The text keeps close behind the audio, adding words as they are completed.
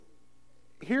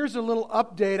here's a little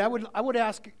update. I would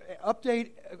ask update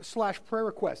 / prayer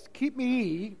request. Keep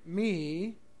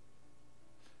me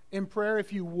in prayer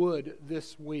if you would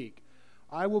this week.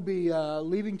 I will be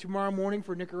leaving tomorrow morning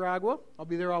for Nicaragua. I'll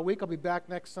be there all week. I'll be back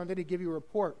next Sunday to give you a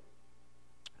report.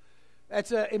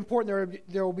 That's important.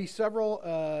 There will be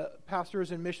several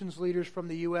pastors and missions leaders from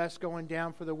the U.S. going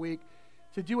down for the week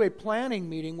to do a planning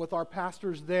meeting with our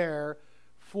pastors there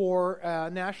for a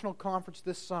national conference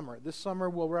this summer. This summer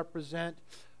will represent,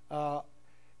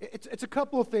 it's a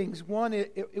couple of things. One,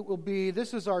 it will be,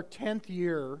 this is our 10th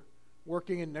year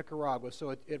working in Nicaragua, so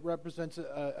it represents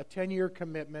a 10-year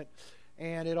commitment,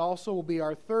 and it also will be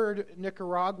our third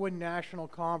Nicaraguan national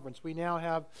conference. We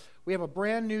have a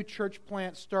brand new church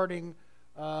plant starting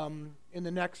in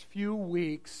the next few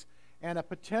weeks, and a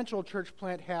potential church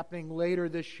plant happening later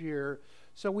this year.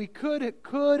 So we could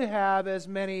have as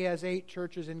many as 8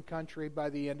 churches in country by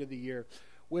the end of the year,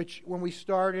 which when we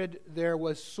started there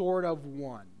was sort of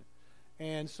 1.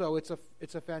 And so it's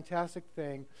a fantastic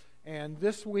thing. And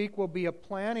this week will be a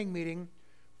planning meeting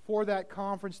for that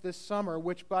conference this summer,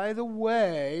 which, by the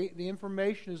way, the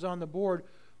information is on the board,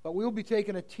 but we'll be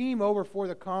taking a team over for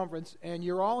the conference, and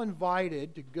you're all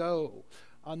invited to go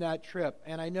on that trip.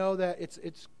 And I know that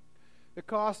the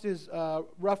cost is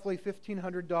roughly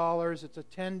 $1,500. It's a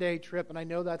 10-day trip, and I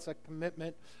know that's a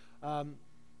commitment.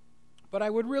 But I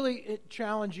would really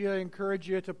challenge you, encourage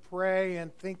you to pray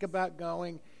and think about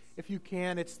going if you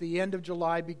can. It's the end of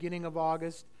July, beginning of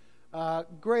August.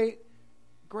 Great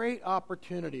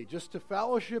opportunity just to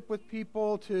fellowship with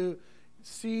people, to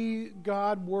see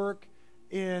God work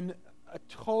in a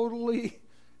totally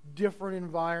different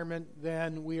environment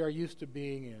than we are used to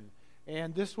being in.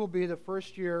 And this will be the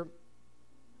first year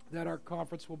that our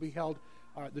conference will be held.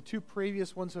 The 2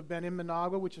 previous ones have been in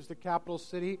Managua, which is the capital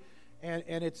city, and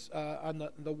it's on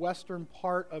the western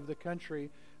part of the country.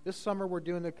 This summer we're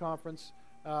doing the conference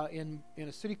in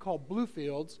a city called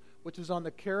Bluefields, which is on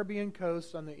the Caribbean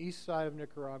coast on the east side of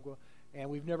Nicaragua, and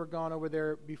we've never gone over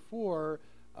there before,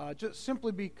 just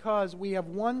simply because we have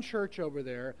one church over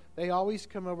there. They always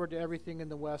come over to Everything in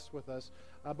the West with us,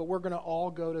 but we're going to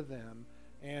all go to them.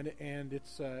 And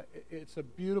it's a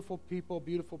beautiful people,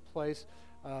 beautiful place.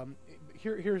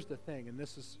 Here's the thing, and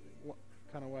this is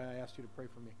kind of why I asked you to pray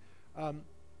for me.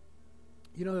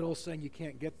 You know that old saying, you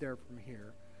can't get there from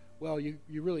here. Well, you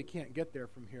really can't get there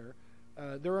from here.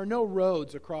 There are no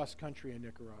roads across country in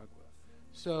Nicaragua.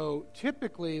 So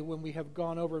typically when we have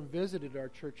gone over and visited our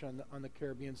church on the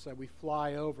Caribbean side, we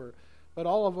fly over. But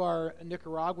all of our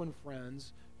Nicaraguan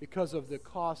friends, because of the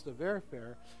cost of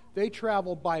airfare, they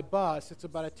travel by bus. It's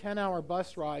about a 10-hour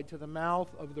bus ride to the mouth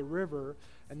of the river,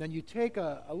 and then you take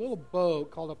a little boat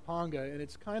called a panga, and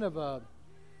it's kind of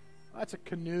that's a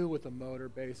canoe with a motor,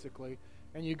 basically,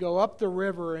 and you go up the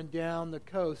river and down the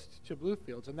coast to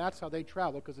Bluefields, and that's how they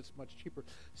travel because it's much cheaper.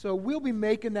 So we'll be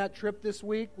making that trip this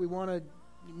week. We want to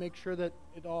make sure that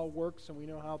it all works and we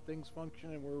know how things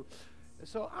function, and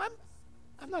so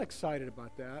I'm not excited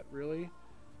about that, really.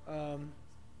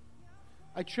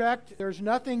 I checked. There's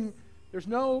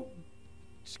no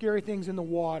scary things in the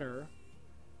water.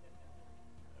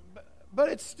 But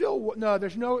it's still, no,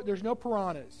 there's no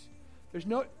piranhas. There's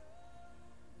no,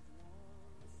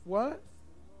 what?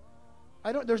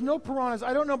 There's no piranhas.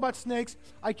 I don't know about snakes.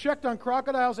 I checked on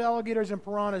crocodiles, alligators, and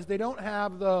piranhas. They don't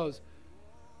have those.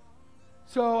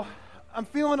 So I'm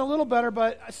feeling a little better,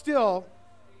 but still,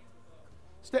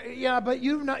 yeah, but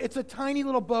it's a tiny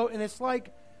little boat, and it's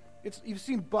like, you've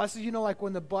seen buses, like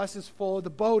when the bus is full, the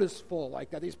boat is full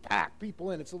like that. These pack people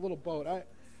in. It's a little boat.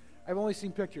 I've only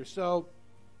seen pictures. So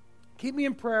keep me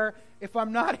in prayer. If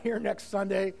I'm not here next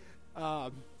Sunday,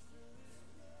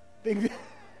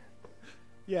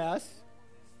 yes.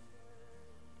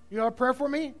 You have a prayer for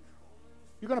me?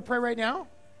 You're going to pray right now?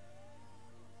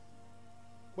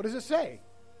 What does it say?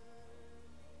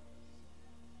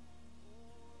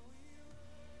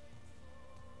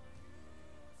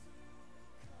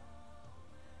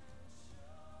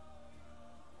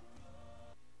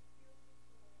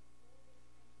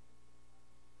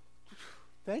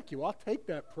 Thank you. I'll take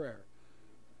that prayer.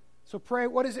 So pray,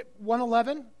 what is it,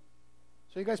 1:11?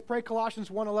 So you guys pray Colossians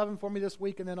 1:11 for me this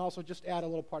week, and then also just add a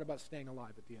little part about staying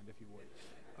alive at the end, if you would.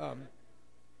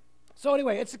 So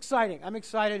anyway, it's exciting. I'm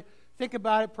excited. Think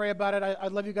about it. Pray about it.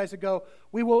 I'd love you guys to go.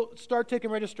 We will start taking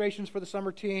registrations for the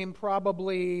summer team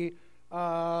probably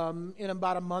in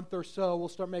about a month or so. We'll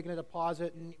start making a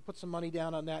deposit and put some money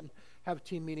down on that and have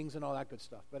team meetings and all that good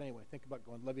stuff. But anyway, think about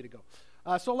going. Love you to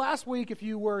go. So last week, if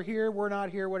you were here, were not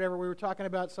here, whatever, we were talking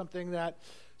about something that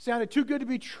sounded too good to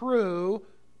be true,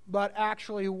 but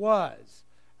actually was.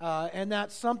 And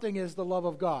that something is the love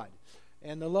of God.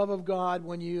 And the love of God,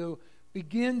 when you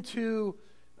begin to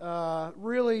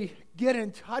really get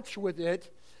in touch with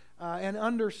it and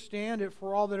understand it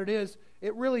for all that it is,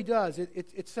 it really does.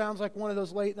 It sounds like one of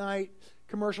those late night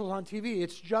commercials on TV.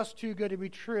 It's just too good to be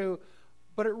true,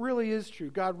 but it really is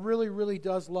true. God really, really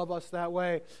does love us that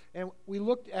way. And we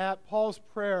looked at Paul's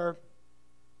prayer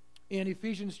in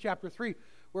Ephesians chapter 3,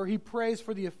 where he prays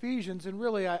for the Ephesians, and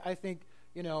really I think,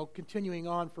 continuing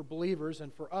on for believers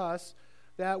and for us,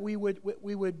 that we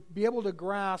would be able to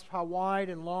grasp how wide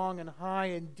and long and high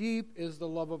and deep is the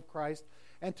love of Christ,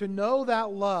 and to know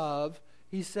that love,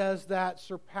 he says, that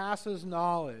surpasses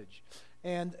knowledge.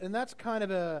 And that's kind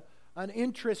of an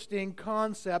interesting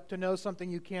concept, to know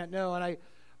something you can't know. And I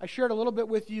shared a little bit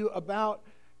with you about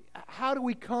how do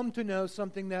we come to know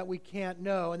something that we can't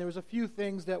know. And there was a few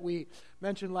things that we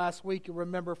mentioned last week. You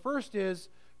remember, first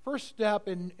step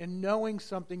in knowing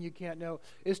something you can't know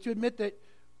is to admit that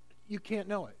you can't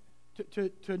know it.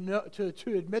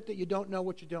 To admit that you don't know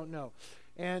what you don't know.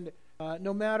 And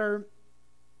no matter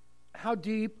how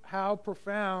deep, how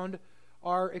profound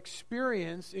our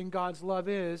experience in God's love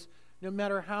is, no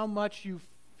matter how much you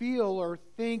feel or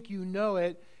think you know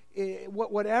it,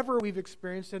 whatever we've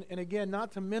experienced, and again,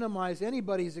 not to minimize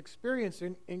anybody's experience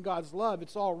in God's love,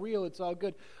 it's all real, it's all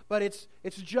good, but it's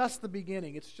just the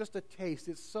beginning. It's just a taste.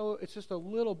 It's just a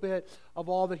little bit of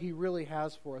all that He really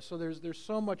has for us. So there's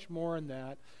so much more in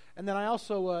that. And then I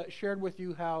also shared with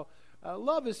you how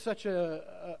love is such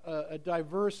a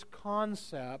diverse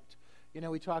concept.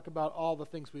 We talk about all the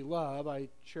things we love. I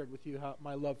shared with you how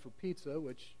my love for pizza,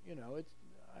 which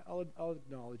I'll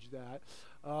acknowledge that.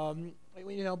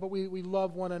 But we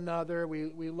love one another.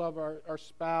 We love our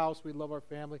spouse. We love our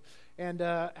family. And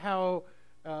how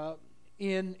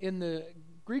in the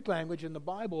Greek language, in the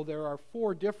Bible, there are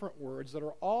 4 different words that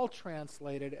are all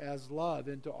translated as love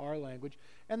into our language.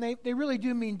 And they really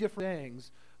do mean different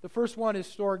things. The first one is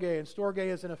storge, and storge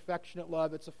is an affectionate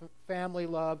love. It's a family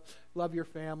love. Love your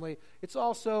family. It's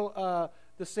also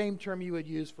the same term you would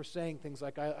use for saying things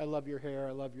like, I love your hair,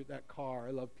 I love that car,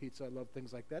 I love pizza, I love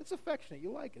things like that. It's affectionate.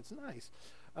 You like it. It's nice.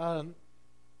 Then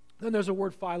there's a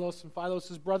word philos, and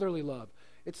philos is brotherly love.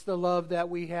 It's the love that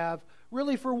we have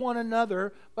really for one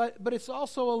another, but it's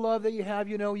also a love that you have,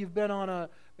 you've been on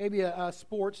maybe a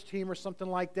sports team or something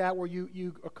like that, where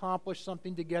you accomplish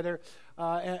something together,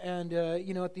 and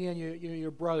at the end,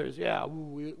 you're brothers. Yeah,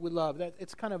 we love that.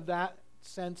 It's kind of that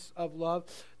sense of love.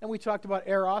 And we talked about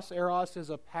eros. Eros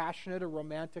is a passionate, a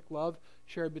romantic love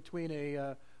shared between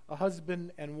a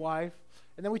husband and wife.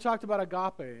 And then we talked about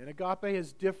agape, and agape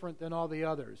is different than all the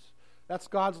others. That's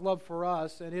God's love for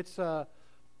us, and it's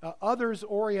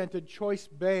others-oriented,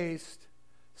 choice-based,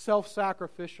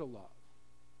 self-sacrificial love.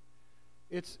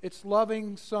 It's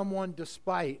loving someone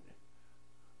despite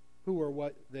who or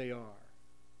what they are.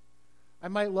 I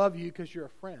might love you because you're a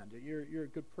friend. You're a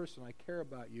good person. I care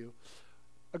about you.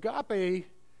 Agape,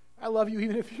 I love you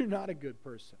even if you're not a good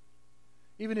person,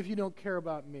 even if you don't care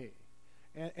about me.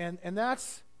 And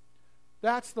that's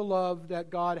the love that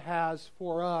God has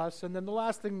for us. And then the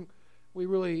last thing we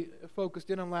really focused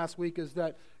in on last week is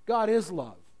that God is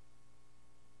love.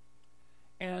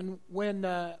 And when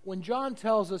John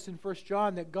tells us in 1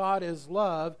 John that God is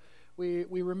love, we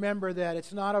remember that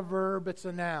it's not a verb, it's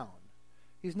a noun.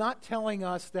 He's not telling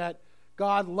us that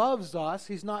God loves us.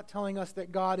 He's not telling us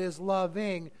that God is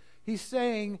loving. He's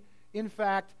saying, in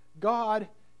fact, God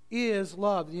is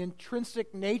love. The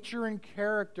intrinsic nature and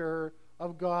character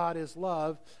of God is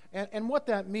love. And what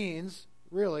that means,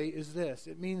 really, is this.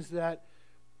 It means that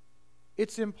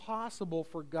it's impossible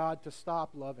for God to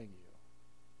stop loving you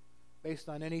based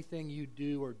on anything you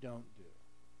do or don't do.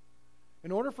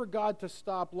 In order for God to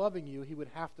stop loving you, He would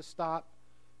have to stop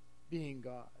being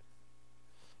God.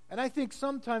 And I think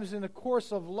sometimes in the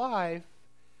course of life,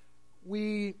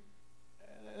 and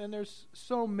there's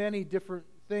so many different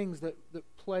things that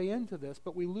play into this,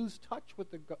 but we lose touch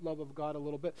with the love of God a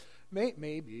little bit.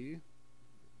 Maybe,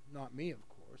 not me, of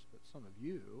course, but some of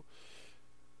you,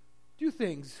 do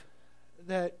things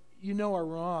that you know are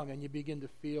wrong, and you begin to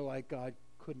feel like God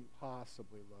couldn't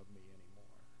possibly love me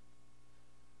anymore.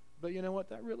 But you know what?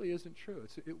 That really isn't true.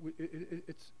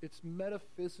 It's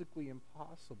metaphysically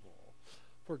impossible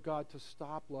for God to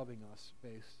stop loving us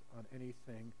based on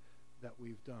anything that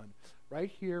we've done. Right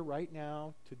here, right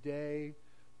now, today,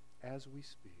 as we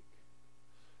speak,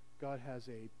 God has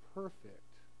a perfect,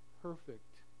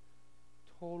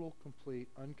 total, complete,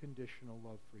 unconditional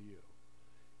love for you.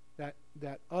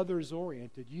 That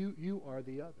others-oriented, you are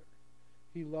the other.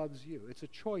 He loves you. It's a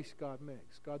choice God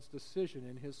makes. God's decision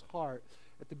in His heart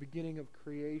at the beginning of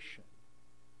creation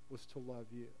was to love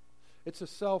you. It's a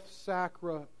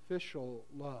self-sacrificial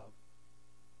love.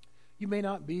 You may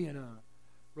not be in a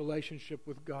relationship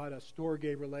with God, a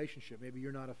storge relationship. Maybe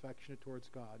you're not affectionate towards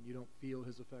God. You don't feel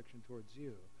His affection towards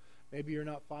you. Maybe you're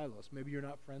not philos. Maybe you're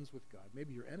not friends with God.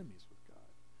 Maybe you're enemies with God.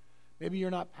 Maybe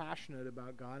you're not passionate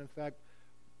about God. In fact,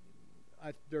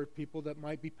 there are people that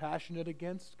might be passionate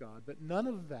against God. But none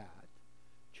of that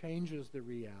changes the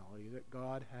reality that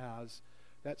God has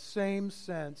that same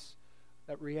sense,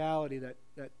 that reality,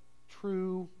 that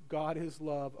true God is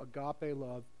love, agape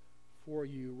love for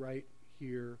you right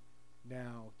here,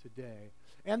 now, today.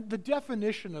 And the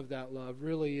definition of that love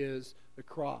really is the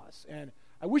cross. And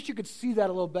I wish you could see that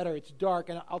a little better. It's dark,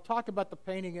 and I'll talk about the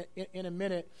painting in a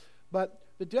minute. But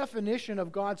the definition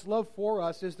of God's love for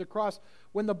us is the cross.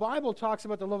 When the Bible talks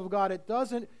about the love of God, it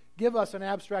doesn't give us an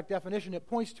abstract definition. It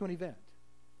points to an event.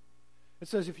 It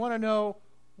says, if you want to know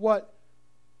what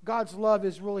God's love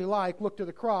is really like, look to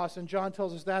the cross. And John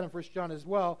tells us that in 1 John as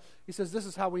well. He says, this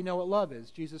is how we know what love is.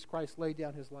 Jesus Christ laid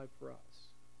down His life for us.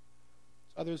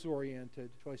 It's others-oriented,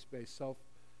 choice-based,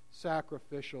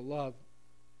 self-sacrificial love.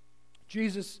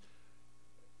 Jesus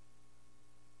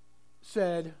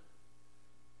said,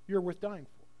 you're worth dying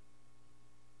for.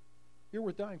 You're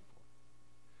worth dying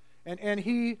for. And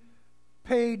He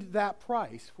paid that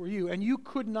price for you. And you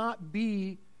could not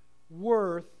be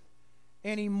worth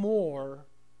any more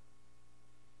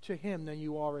to Him than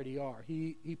you already are.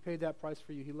 He paid that price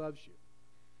for you. He loves you.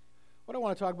 What I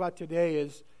want to talk about today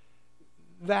is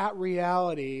that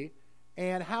reality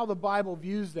and how the Bible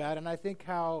views that, and I think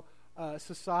how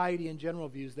society in general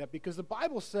views that, because the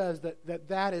Bible says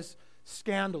that is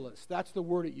scandalous. That's the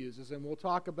word it uses, and we'll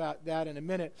talk about that in a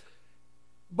minute.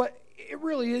 But it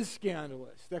really is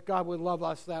scandalous that God would love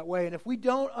us that way, and if we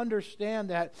don't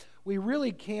understand that, we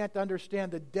really can't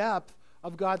understand the depth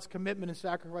of God's commitment and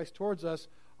sacrifice towards us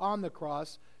on the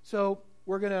cross. So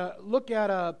we're going to look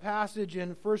at a passage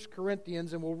in 1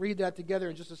 Corinthians, and we'll read that together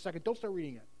in just a second. Don't start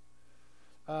reading it.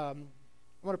 I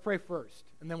want to pray first,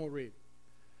 and then we'll read.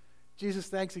 Jesus,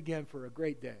 thanks again for a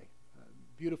great day, a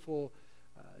beautiful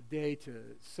day to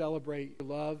celebrate your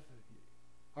love,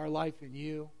 our life in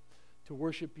you, to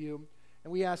worship you.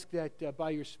 And we ask that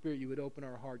by your Spirit you would open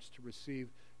our hearts to receive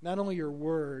not only your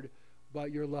word,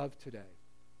 but your love today.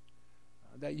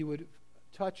 That you would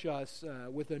touch us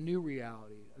with a new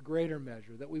reality, a greater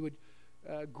measure, that we would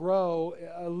grow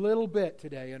a little bit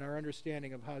today in our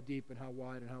understanding of how deep and how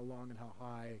wide and how long and how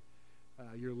high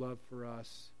your love for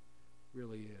us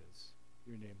really is.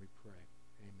 In your name we pray.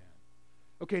 Amen.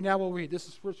 Okay, now we'll read. This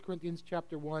is 1 Corinthians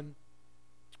chapter 1,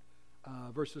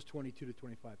 verses 22 to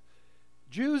 25.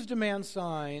 Jews demand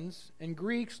signs, and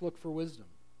Greeks look for wisdom.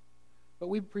 But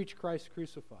we preach Christ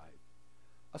crucified,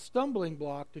 a stumbling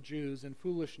block to Jews and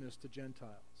foolishness to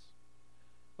Gentiles.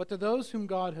 But to those whom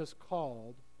God has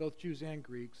called, both Jews and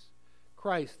Greeks,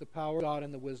 Christ, the power of God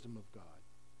and the wisdom of God.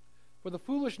 For the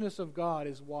foolishness of God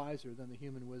is wiser than the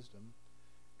human wisdom,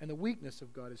 and the weakness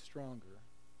of God is stronger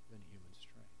than human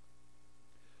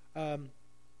strength.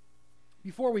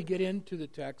 Before we get into the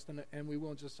text, and we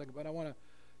will in just a second, but I want to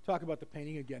talk about the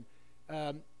painting again.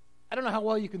 I don't know how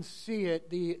well you can see it.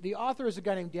 The author is a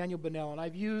guy named Daniel Bunnell, and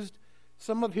I've used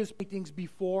some of his paintings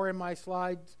before in my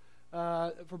slides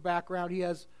for background. He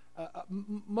has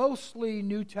mostly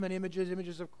New Testament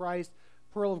images of Christ.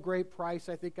 Pearl of Great Price,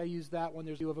 I think I used that one.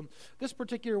 There's two of them. This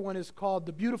particular one is called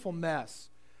The Beautiful Mess.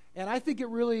 And I think it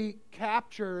really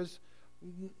captures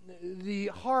the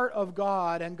heart of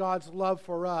God and God's love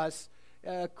for us.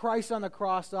 Christ on the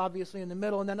cross, obviously, in the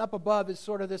middle. And then up above is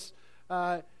sort of this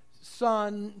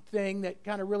sun thing that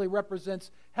kind of really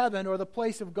represents heaven or the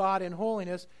place of God in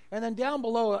holiness. And then down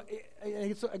below,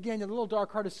 it's again a little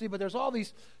dark, hard to see, but there's all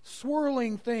these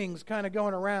swirling things kind of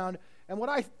going around. And what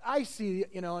I see,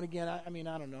 and again, I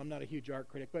don't know, I'm not a huge art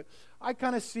critic, but I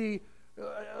kind of see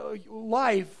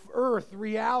life, earth,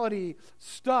 reality,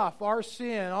 stuff, our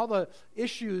sin, all the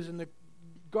issues and the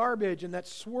garbage and that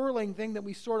swirling thing that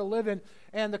we sort of live in.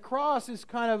 And the cross is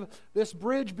kind of this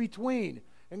bridge between.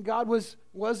 And God was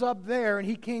up there, and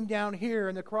He came down here,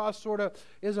 and the cross sort of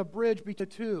is a bridge between the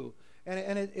two.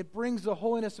 And it brings the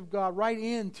holiness of God right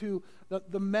into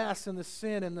the mess and the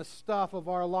sin and the stuff of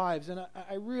our lives. And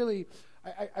I really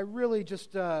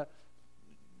just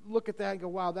look at that and go,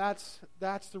 wow, that's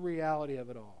the reality of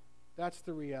it all. That's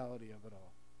the reality of it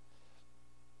all.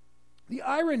 The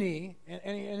irony,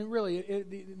 and really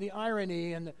the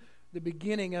irony and the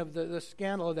beginning of the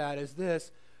scandal of that is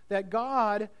this, that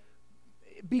God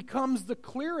becomes the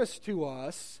clearest to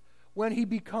us when He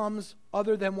becomes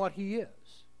other than what He is.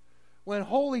 When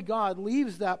holy God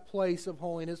leaves that place of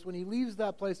holiness, when He leaves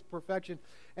that place of perfection,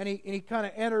 and he kind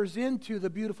of enters into the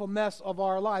beautiful mess of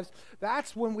our lives,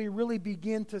 that's when we really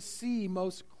begin to see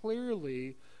most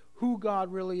clearly who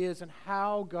God really is and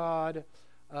how God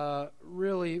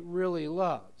really, really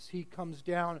loves. He comes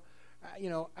down,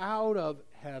 out of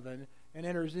heaven and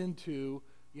enters into,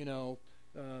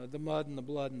 the mud and the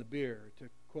blood and the beer, to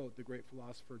quote the great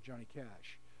philosopher Johnny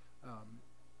Cash.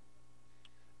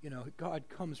 God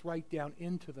comes right down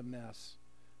into the mess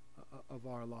of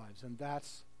our lives, and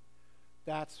that's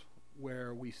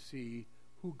where we see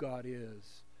who God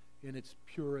is in its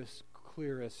purest,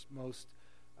 clearest, most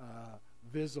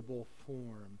visible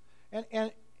form.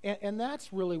 And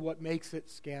that's really what makes it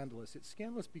scandalous. It's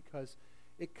scandalous because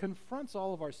it confronts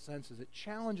all of our senses. It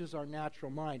challenges our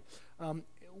natural mind.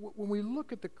 When we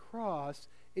look at the cross,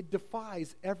 it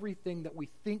defies everything that we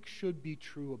think should be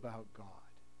true about God.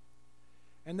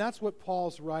 And that's what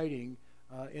Paul's writing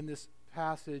in this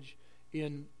passage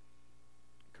in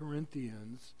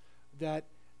Corinthians, that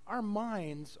our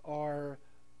minds are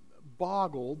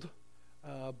boggled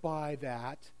by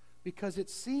that, because it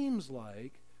seems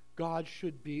like God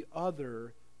should be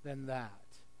other than that.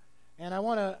 And I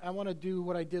want to do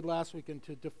what I did last week, and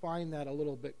to define that a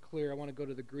little bit clear, I want to go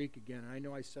to the Greek again. And I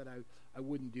know I said I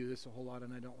wouldn't do this a whole lot,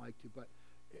 and I don't like to, but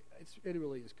it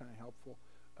really is kind of helpful.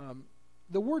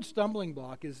 The word stumbling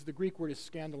block is, the Greek word is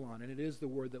scandalon, and it is the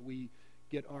word that we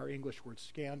get our English word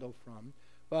scandal from.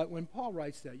 But when Paul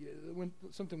writes that,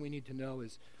 something we need to know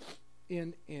is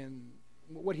in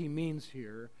what he means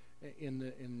here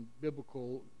in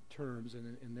biblical terms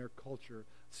and in their culture.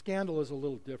 Scandal is a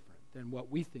little different than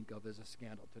what we think of as a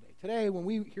scandal today. Today, when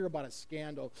we hear about a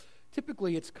scandal,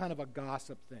 typically it's kind of a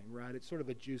gossip thing, right? It's sort of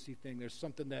a juicy thing. There's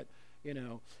something that,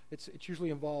 it usually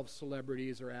involves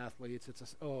celebrities or athletes. It's a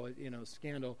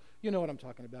scandal. You know what I'm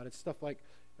talking about. It's stuff like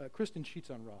Kristen cheats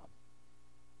on Rob.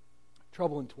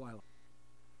 Trouble in Twilight.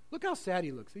 Look how sad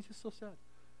he looks. He's just so sad.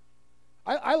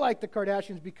 I like the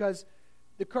Kardashians because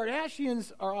the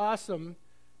Kardashians are awesome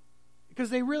because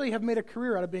they really have made a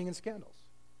career out of being in scandals.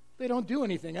 They don't do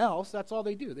anything else. That's all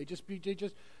they do. They just what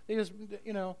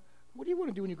do you want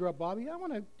to do when you grow up, Bobby? I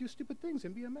want to do stupid things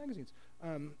and be in magazines.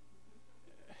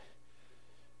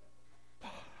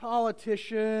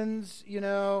 Politicians,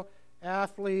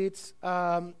 athletes.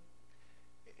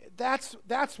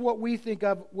 That's what we think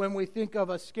of when we think of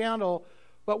a scandal.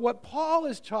 But what Paul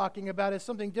is talking about is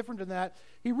something different than that.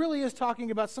 He really is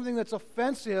talking about something that's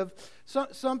offensive,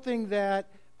 something that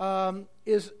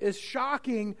is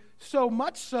shocking, so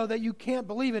much so that you can't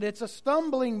believe it. It's a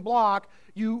stumbling block.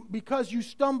 Because you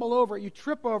stumble over it, you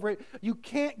trip over it, you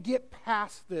can't get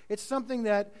past it. It's something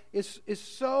that is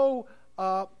so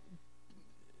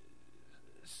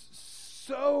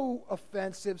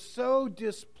offensive, so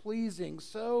displeasing,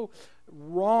 so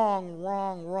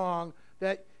wrong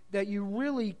that you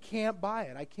really can't buy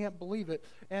it. I can't believe it.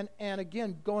 And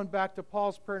again, going back to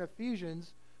Paul's prayer in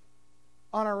Ephesians,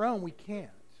 on our own we can't.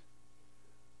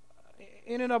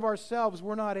 In and of ourselves,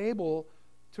 we're not able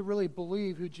to really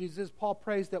believe who Jesus is. Paul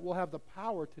prays that we'll have the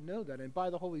power to know that. And by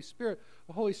the Holy Spirit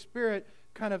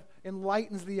kind of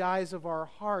enlightens the eyes of our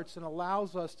hearts and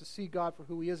allows us to see God for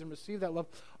who He is and receive that love.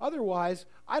 Otherwise,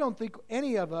 I don't think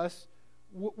any of us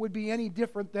would be any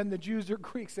different than the Jews or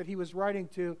Greeks that he was writing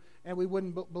to, and we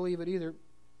wouldn't believe it either.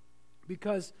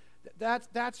 Because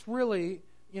that's really,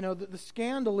 the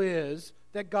scandal is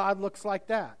that God looks like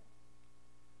that.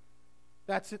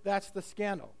 That's it. That's the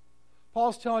scandal.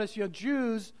 Paul's telling us,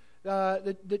 Jews,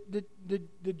 first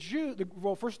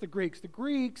the Greeks. The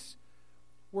Greeks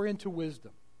were into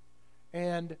wisdom.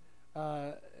 And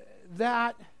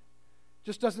that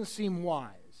just doesn't seem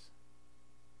wise.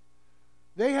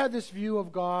 They had this view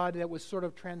of God that was sort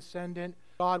of transcendent.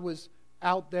 God was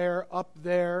out there, up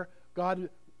there. God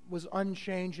was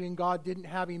unchanging. God didn't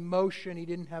have emotion. He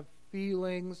didn't have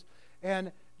feelings.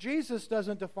 And Jesus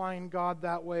doesn't define God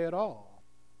that way at all.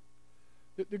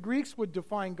 The Greeks would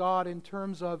define God in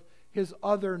terms of His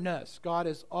otherness. God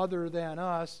is other than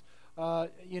us.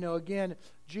 Again,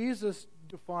 Jesus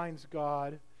defines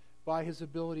God by His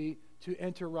ability to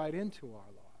enter right into our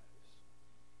lives.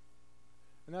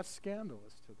 And that's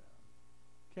scandalous to them.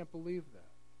 Can't believe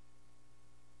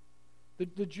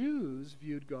that. The Jews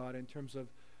viewed God in terms of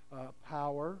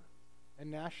power and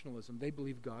nationalism. They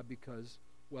believed God because,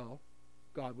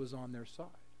 God was on their side.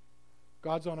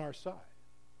 God's on our side.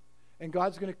 And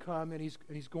God's going to come and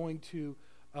He's going to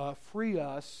free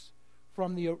us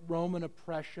from the Roman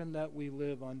oppression that we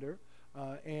live under.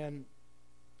 And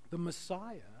the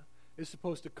Messiah is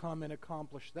supposed to come and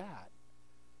accomplish that,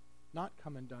 not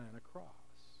come and die on a cross.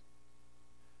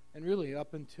 And really,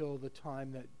 up until the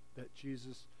time that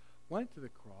Jesus went to the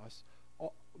cross,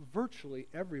 virtually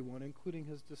everyone, including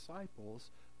His disciples,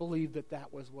 believed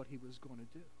that was what He was going to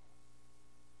do.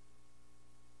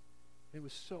 And it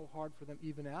was so hard for them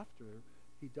even after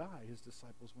he died. His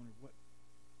disciples wondered, what,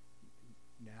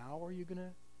 now are you going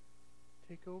to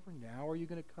take over? Now are you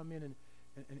going to come in and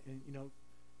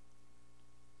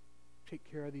take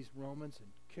care of these Romans and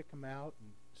kick them out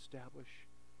and establish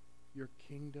your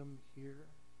kingdom here?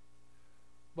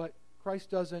 But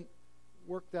Christ doesn't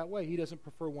work that way. He doesn't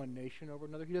prefer one nation over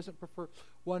another. He doesn't prefer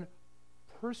one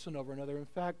person over another. In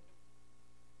fact,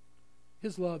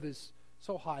 his love is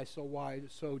so high, so wide,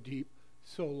 so deep,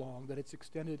 so long that it's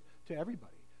extended to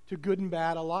everybody, to good and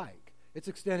bad alike. It's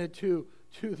extended to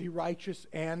the righteous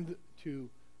and to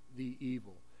the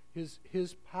evil.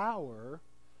 His power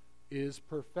is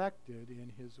perfected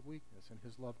in his weakness, and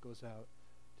his love goes out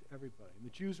to everybody. And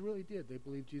the Jews really did. They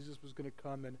believed Jesus was going to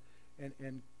come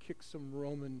and kick some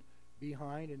Roman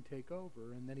behind and take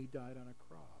over, and then he died on a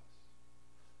cross.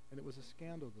 And it was a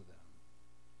scandal to them.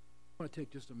 I want to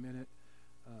take just a minute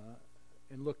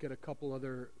and look at a couple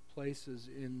other places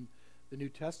in the New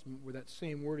Testament where that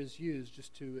same word is used,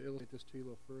 just to illustrate this to you a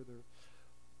little further.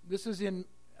 This is in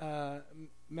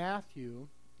Matthew,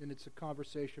 and it's a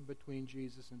conversation between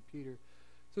Jesus and Peter.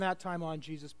 So from that time on,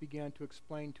 Jesus began to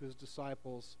explain to his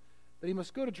disciples that he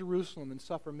must go to Jerusalem and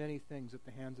suffer many things at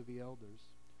the hands of the elders,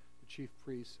 the chief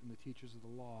priests, and the teachers of the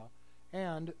law,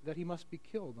 and that he must be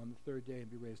killed on the third day and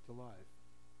be raised to life.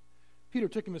 Peter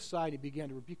took him aside and began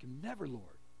to rebuke him. "Never,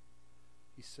 Lord,"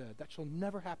 he said, "that shall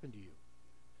never happen to you."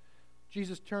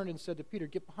 Jesus turned and said to Peter,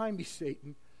 "Get behind me,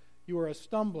 Satan. You are a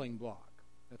stumbling block."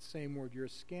 That same word, "you're a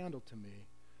scandal to me.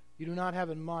 You do not have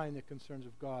in mind the concerns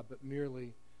of God, but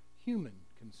merely human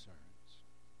concerns."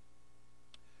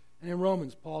 And in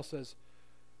Romans, Paul says,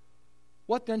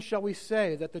 "What then shall we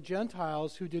say? That the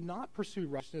Gentiles who did not pursue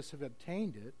righteousness have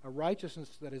obtained it, a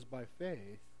righteousness that is by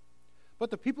faith? But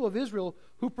the people of Israel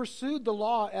who pursued the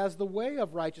law as the way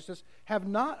of righteousness have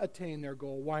not attained their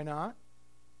goal." Why not?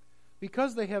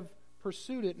 "Because they have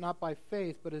pursued it not by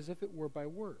faith, but as if it were by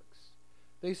works.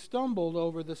 They stumbled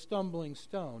over the stumbling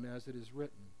stone, as it is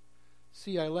written,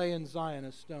 'See, I lay in Zion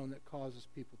a stone that causes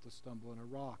people to stumble, and a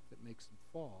rock that makes them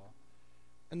fall.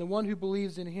 And the one who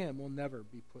believes in him will never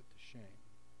be put to shame.'"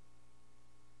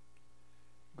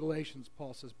 Galatians,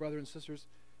 Paul says, "Brothers and sisters,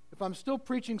 if I'm still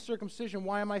preaching circumcision,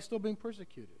 why am I still being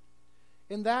persecuted?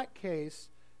 In that case,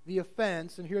 the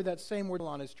offense," and here that same word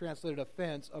on is translated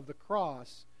offense, "of the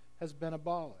cross has been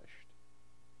abolished."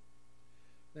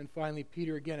 Then finally,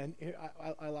 Peter again, and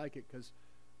I like it because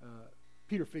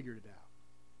Peter figured it out.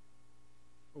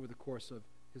 Over the course of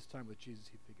his time with Jesus,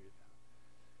 he figured it out.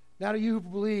 "Now to you who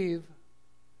believe,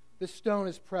 this stone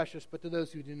is precious, but to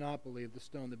those who do not believe, the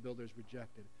stone the builders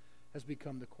rejected has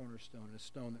become the cornerstone, and a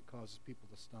stone that causes people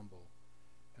to stumble,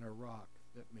 and a rock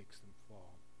that makes them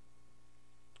fall."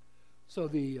 So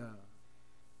the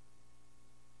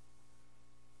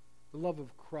love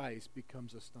of Christ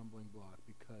becomes a stumbling block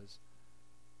because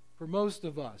for most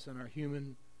of us in our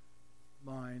human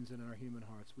minds and in our human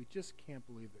hearts, we just can't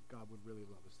believe that God would really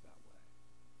love us that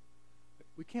way.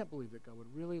 We can't believe that God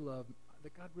really loved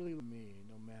me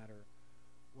no matter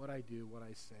what I do, what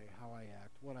I say, how I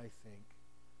act, what I think.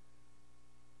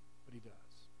 But he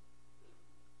does.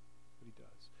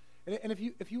 And if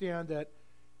you understand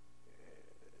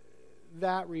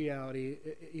that reality,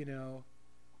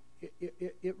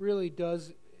 it really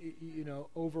does,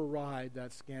 override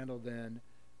that scandal then.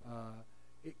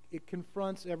 It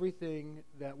confronts everything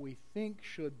that we think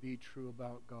should be true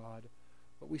about God,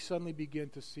 but we suddenly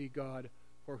begin to see God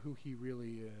for who he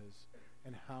really is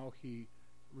and how he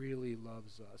really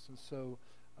loves us. And so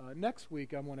next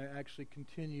week I want to actually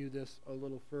continue this a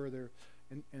little further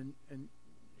and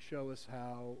show us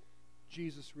how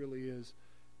Jesus really is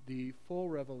the full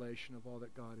revelation of all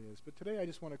that God is. But today I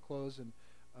just want to close and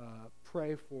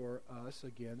pray for us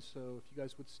again. So if you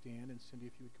guys would stand, and Cindy,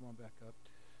 if you would come on back up.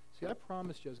 See, I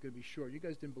promised you I was going to be short. You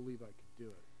guys didn't believe I could do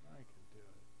it. I can do it.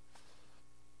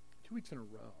 2 weeks in a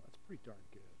row. That's pretty darn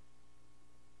good.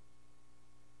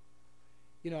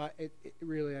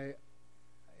 Really,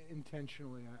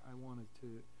 intentionally, I wanted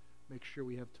to make sure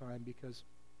we have time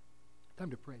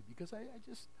to pray, because I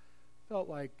just felt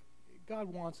like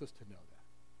God wants us to know that.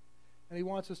 And he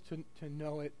wants us to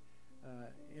know it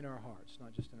in our hearts,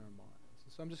 not just in our minds.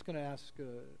 And so I'm just going to ask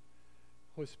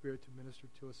Holy Spirit to minister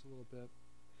to us a little bit.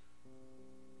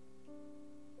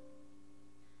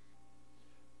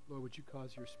 Lord, would you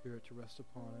cause your Spirit to rest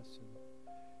upon us and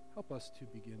help us to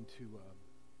begin to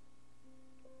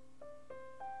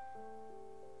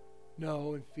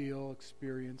know and feel,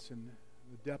 experience in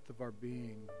the depth of our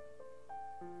being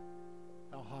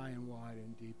how high and wide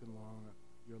and deep and long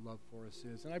your love for us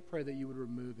is. And I pray that you would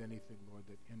remove anything, Lord,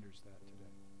 that hinders that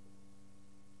today.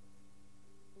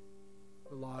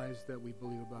 the lies that we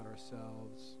believe about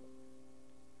ourselves,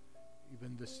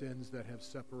 even the sins that have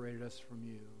separated us from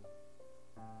you.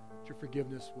 That your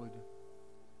forgiveness would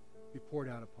be poured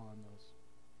out upon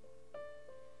those.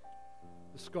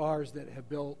 The scars that have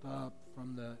built up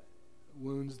from the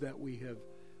wounds that we have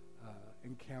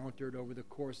encountered over the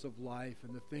course of life,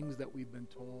 and the things that we've been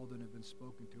told and have been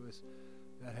spoken to us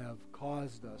that have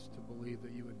caused us to believe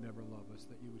that you would never love us,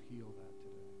 that you would heal that.